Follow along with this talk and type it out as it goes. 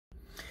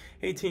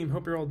Hey team,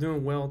 hope you're all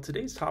doing well.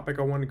 Today's topic,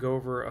 I want to go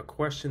over a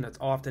question that's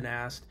often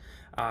asked,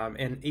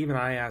 and even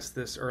I asked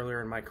this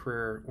earlier in my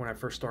career when I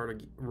first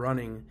started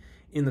running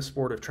in the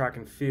sport of track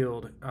and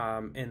field,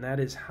 and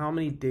that is how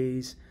many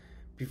days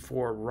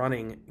before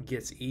running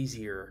gets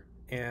easier.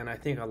 And I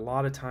think a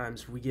lot of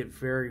times we get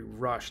very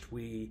rushed.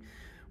 We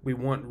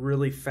want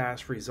really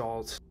fast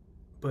results,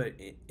 but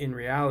in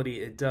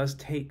reality, it does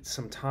take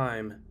some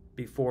time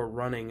before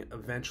running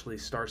eventually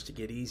starts to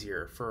get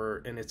easier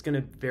and it's going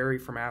to vary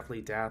from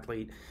athlete to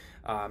athlete.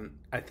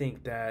 I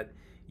think that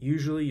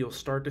usually you'll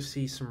start to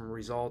see some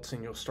results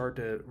and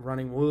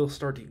running will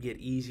start to get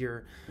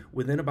easier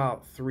within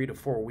about 3 to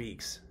 4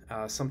 weeks.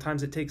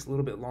 Sometimes it takes a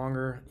little bit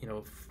longer,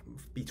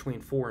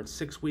 between 4 and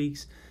 6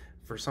 weeks.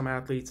 For some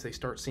athletes, they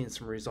start seeing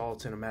some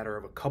results in a matter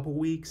of a couple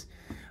weeks.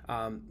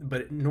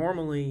 But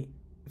normally,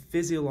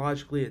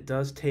 physiologically, it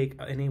does take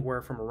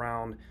anywhere from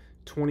around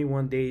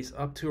 21 days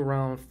up to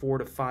around 4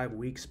 to 5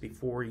 weeks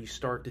before you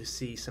start to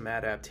see some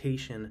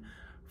adaptation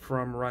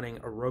from running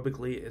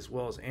aerobically as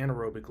well as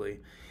anaerobically.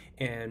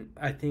 And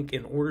I think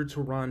in order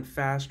to run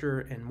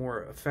faster and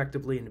more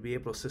effectively and to be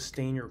able to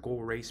sustain your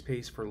goal race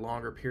pace for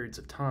longer periods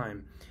of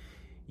time,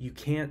 you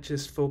can't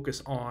just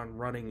focus on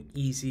running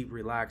easy,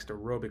 relaxed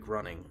aerobic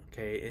running.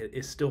 Okay, it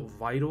is still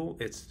vital.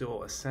 It's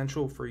still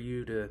essential for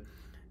you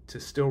to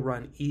still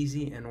run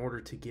easy in order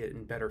to get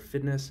in better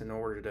fitness, in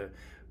order to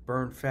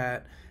burn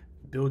fat,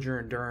 build your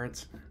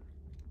endurance,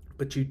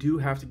 but you do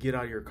have to get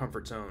out of your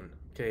comfort zone.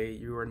 Okay,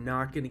 you are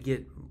not going to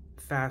get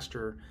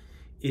faster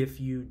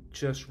if you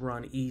just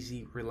run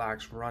easy,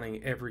 relaxed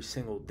running every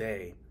single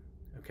day.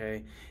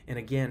 Okay, and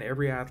again,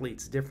 every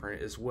athlete's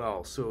different as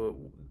well. So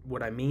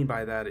what I mean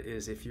by that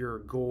is if your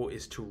goal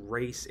is to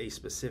race a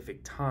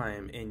specific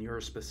time in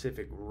your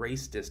specific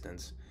race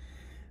distance,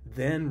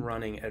 then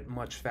running at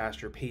much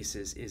faster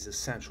paces is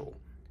essential.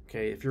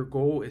 Okay, if your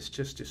goal is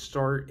just to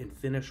start and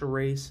finish a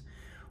race,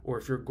 or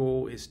if your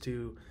goal is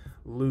to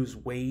lose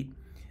weight,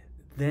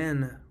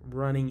 then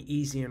running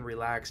easy and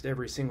relaxed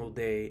every single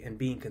day and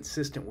being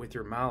consistent with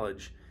your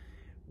mileage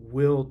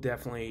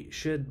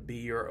should be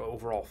your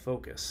overall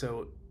focus.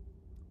 So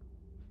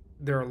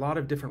there are a lot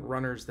of different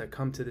runners that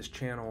come to this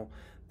channel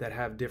that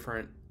have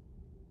different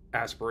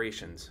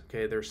aspirations.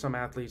 Okay, there's some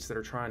athletes that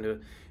are trying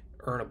to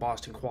earn a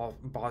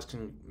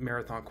Boston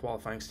Marathon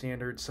qualifying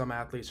standard. Some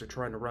athletes are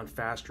trying to run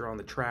faster on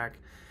the track.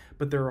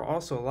 But there are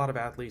also a lot of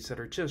athletes that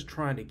are just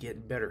trying to get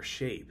in better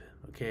shape.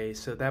 Okay,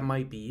 so that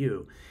might be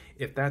you.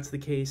 If that's the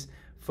case,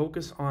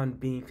 focus on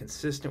being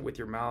consistent with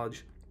your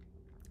mileage.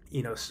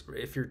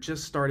 If you're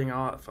just starting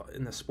off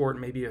in the sport,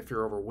 maybe if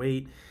you're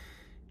overweight,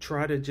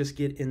 try to just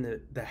get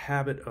in the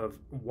habit of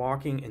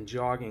walking and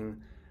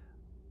jogging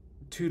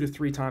 2 to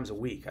 3 times a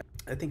week.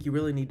 I think you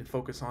really need to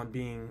focus on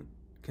being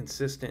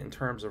consistent in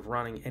terms of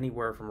running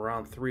anywhere from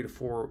around 3 to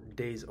 4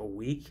 days a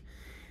week.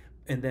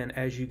 And then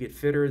as you get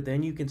fitter,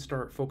 then you can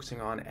start focusing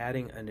on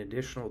adding an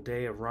additional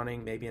day of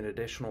running, maybe an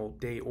additional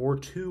day or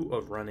 2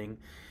 of running,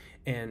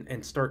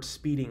 and start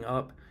speeding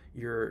up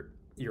your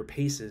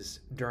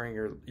paces during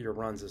your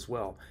runs as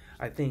well.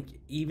 I think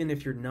even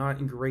if you're not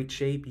in great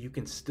shape, you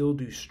can still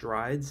do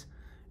strides.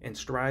 And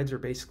strides are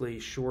basically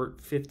short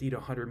 50 to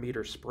 100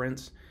 meter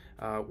sprints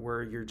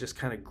where you're just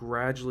kind of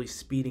gradually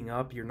speeding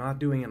up. You're not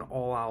doing an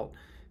all-out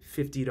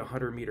 50 to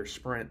 100 meter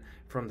sprint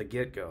from the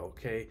get-go,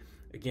 okay?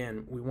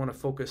 Again, we want to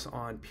focus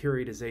on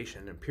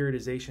periodization, and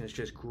periodization is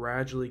just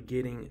gradually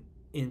getting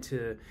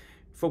into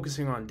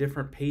focusing on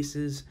different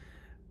paces,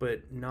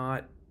 but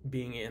not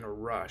being in a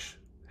rush,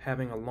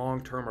 having a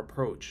long-term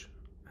approach,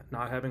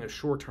 not having a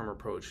short-term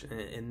approach.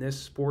 In this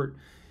sport,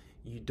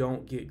 you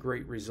don't get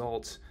great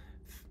results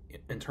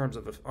in terms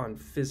of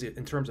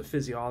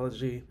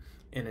physiology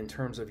and in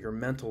terms of your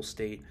mental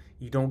state.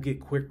 You don't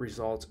get quick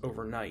results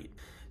overnight.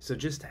 So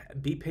just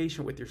be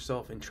patient with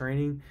yourself in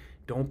training.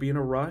 Don't be in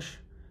a rush.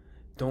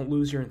 Don't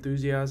lose your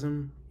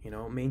enthusiasm.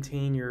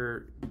 Maintain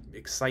your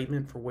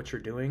excitement for what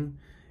you're doing,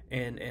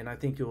 and I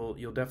think you'll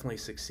definitely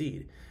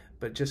succeed.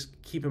 But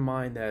just keep in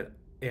mind that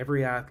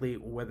every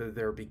athlete, whether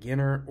they're a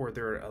beginner or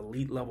they're an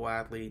elite level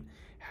athlete,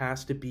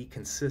 has to be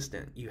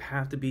consistent. You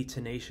have to be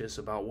tenacious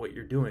about what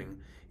you're doing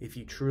if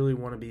you truly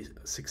want to be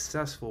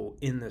successful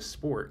in this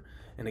sport.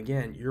 And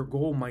again, your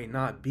goal might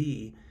not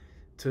be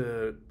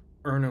to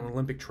earn an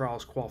Olympic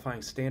trials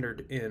qualifying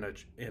standard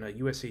in a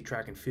USA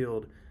track and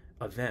field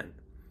event.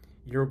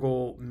 Your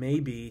goal may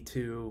be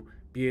to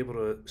be able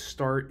to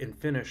start and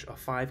finish a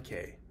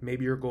 5K.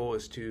 Maybe your goal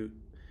is to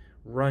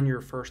run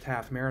your first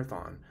half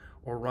marathon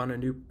or run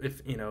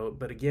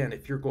but again,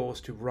 if your goal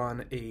is to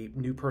run a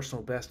new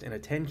personal best in a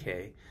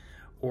 10K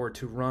or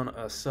to run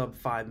a sub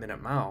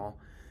 5-minute mile,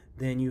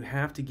 then you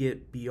have to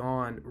get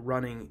beyond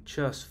running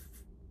just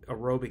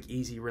aerobic,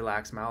 easy,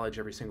 relaxed mileage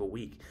every single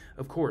week.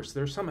 Of course,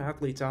 there's some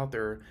athletes out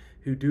there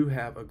who do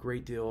have a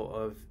great deal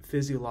of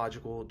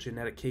physiological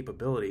genetic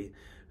capability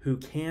who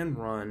can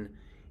run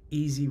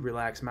easy,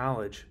 relaxed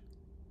mileage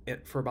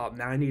for about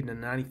 90 to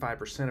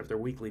 95% of their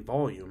weekly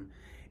volume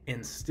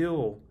and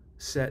still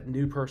set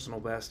new personal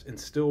best and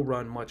still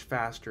run much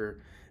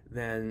faster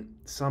than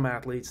some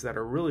athletes that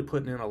are really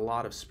putting in a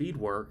lot of speed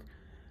work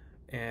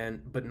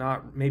but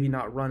maybe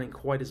not running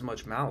quite as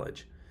much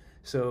mileage.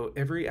 So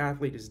every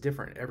athlete is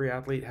different. Every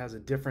athlete has a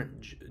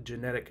different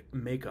genetic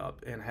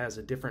makeup and has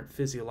a different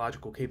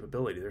physiological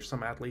capability. There's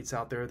some athletes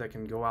out there that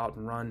can go out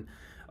and run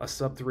a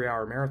sub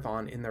 3-hour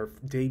marathon in their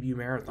debut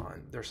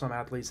marathon. There's some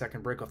athletes that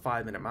can break a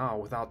 5-minute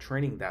mile without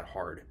training that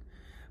hard.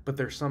 But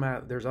there's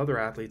other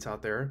athletes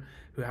out there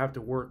who have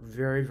to work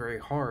very, very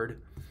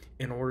hard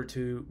in order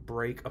to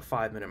break a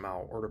 5-minute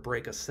mile, or to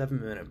break a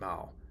 7-minute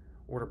mile,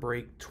 or to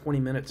break 20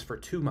 minutes for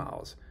 2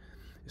 miles.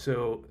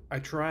 So I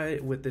try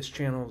with this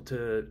channel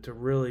to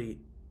really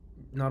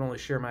not only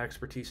share my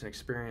expertise and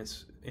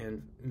experience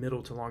in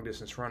middle to long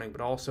distance running, but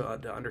also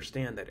to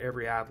understand that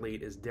every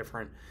athlete is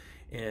different,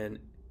 and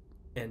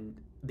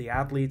the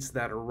athletes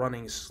that are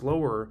running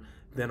slower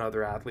than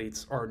other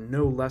athletes are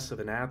no less of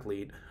an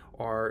athlete,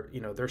 or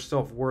their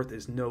self-worth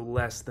is no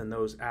less than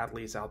those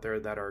athletes out there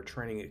that are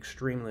training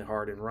extremely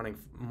hard and running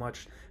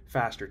much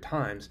faster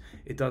times.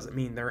 It doesn't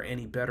mean they're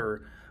any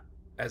better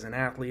as an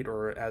athlete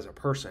or as a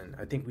person.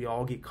 I think we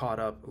all get caught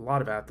up. A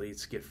lot of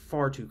athletes get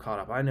far too caught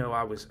up. I know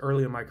I was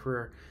early in my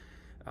career,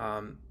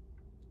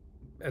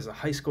 as a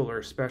high schooler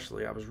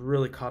especially, I was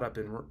really caught up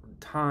in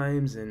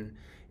times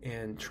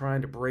and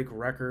trying to break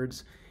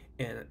records.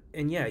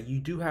 And yeah, you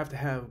do have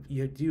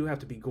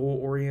to be goal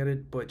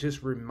oriented, but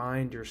just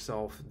remind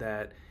yourself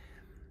that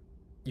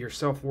your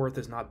self-worth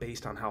is not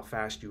based on how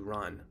fast you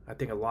run. I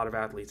think a lot of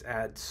athletes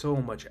add so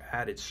much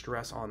added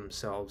stress on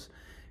themselves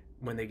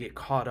when they get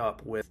caught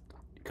up with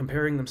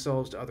comparing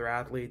themselves to other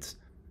athletes,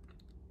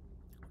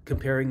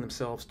 comparing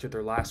themselves to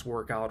their last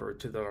workout or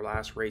to their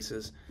last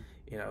races.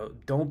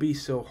 Don't be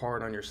so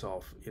hard on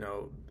yourself.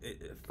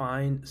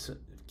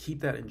 Keep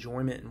that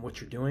enjoyment in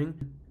what you're doing.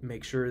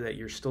 Make sure that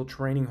you're still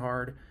training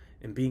hard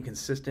and being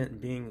consistent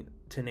and being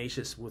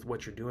tenacious with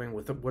what you're doing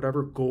with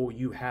whatever goal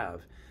you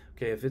have.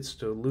 Okay, if it's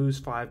to lose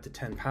 5 to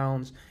 10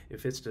 pounds,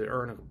 if it's to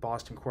earn a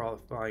Boston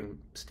qualifying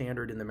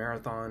standard in the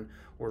marathon,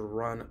 or to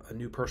run a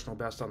new personal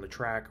best on the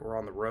track or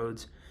on the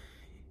roads,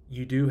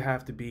 you do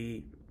have to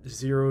be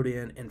zeroed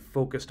in and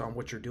focused on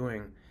what you're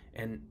doing,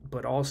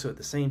 but also at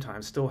the same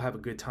time still have a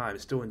good time,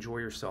 still enjoy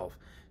yourself,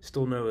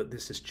 still know that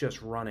this is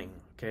just running.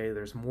 Okay,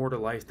 there's more to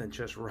life than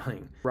just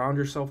running. Surround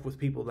yourself with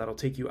people that'll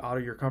take you out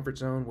of your comfort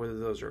zone, whether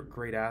those are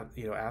great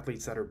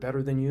athletes that are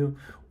better than you,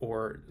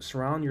 or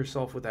surround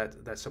yourself with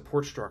that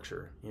support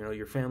structure.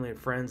 Your family and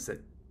friends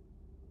that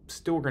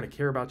still are going to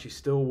care about you,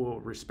 still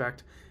will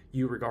respect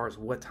you regardless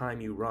of what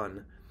time you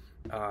run.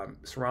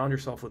 Surround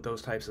yourself with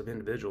those types of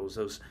individuals,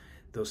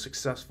 those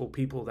successful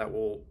people that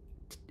will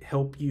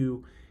help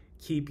you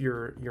keep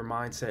your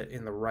mindset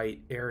in the right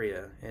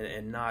area,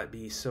 and not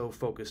be so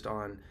focused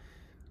on,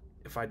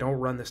 if I don't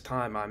run this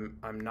time,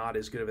 I'm not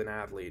as good of an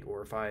athlete,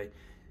 or if I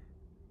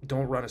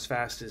don't run as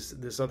fast as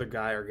this other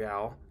guy or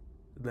gal,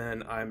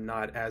 then I'm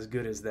not as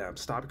good as them.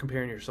 Stop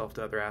comparing yourself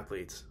to other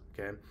athletes.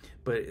 Okay,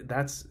 but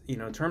that's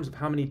in terms of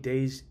how many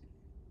days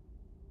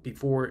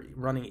before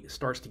running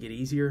starts to get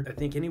easier, I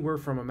think anywhere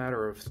from a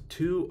matter of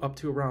 2 up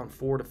to around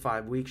 4 to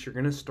 5 weeks, you're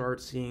going to start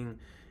seeing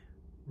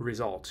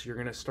results. You're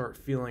going to start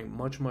feeling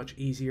much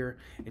easier,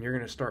 and you're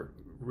going to start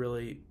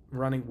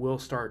running will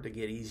start to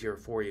get easier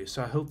for you.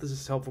 So I hope this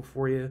is helpful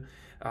for you,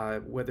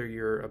 whether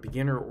you're a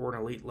beginner or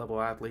an elite level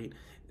athlete.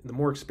 The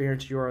more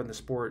experienced you are in the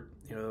sport,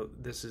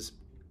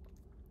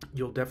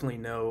 you'll definitely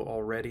know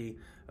already,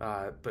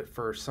 but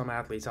for some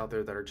athletes out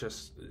there that are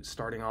just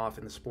starting off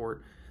in the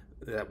sport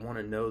that want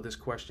to know this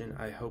question,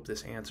 I hope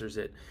this answers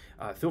it.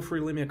 Feel free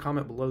to leave me a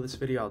comment below this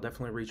video. I'll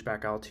definitely reach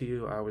back out to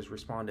you. I always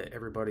respond to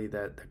everybody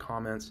that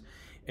comments,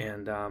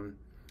 and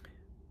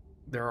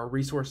there are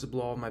resources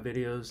below all of my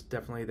videos,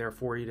 definitely there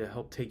for you to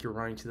help take your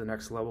running to the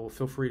next level.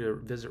 Feel free to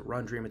visit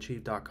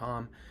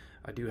RunDreamAchieve.com.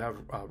 I do have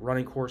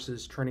running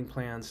courses, training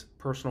plans,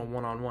 personal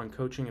one-on-one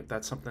coaching if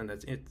that's something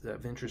that's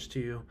of interest to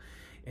you.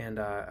 And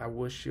I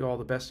wish you all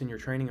the best in your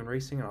training and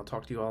racing, and I'll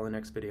talk to you all in the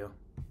next video.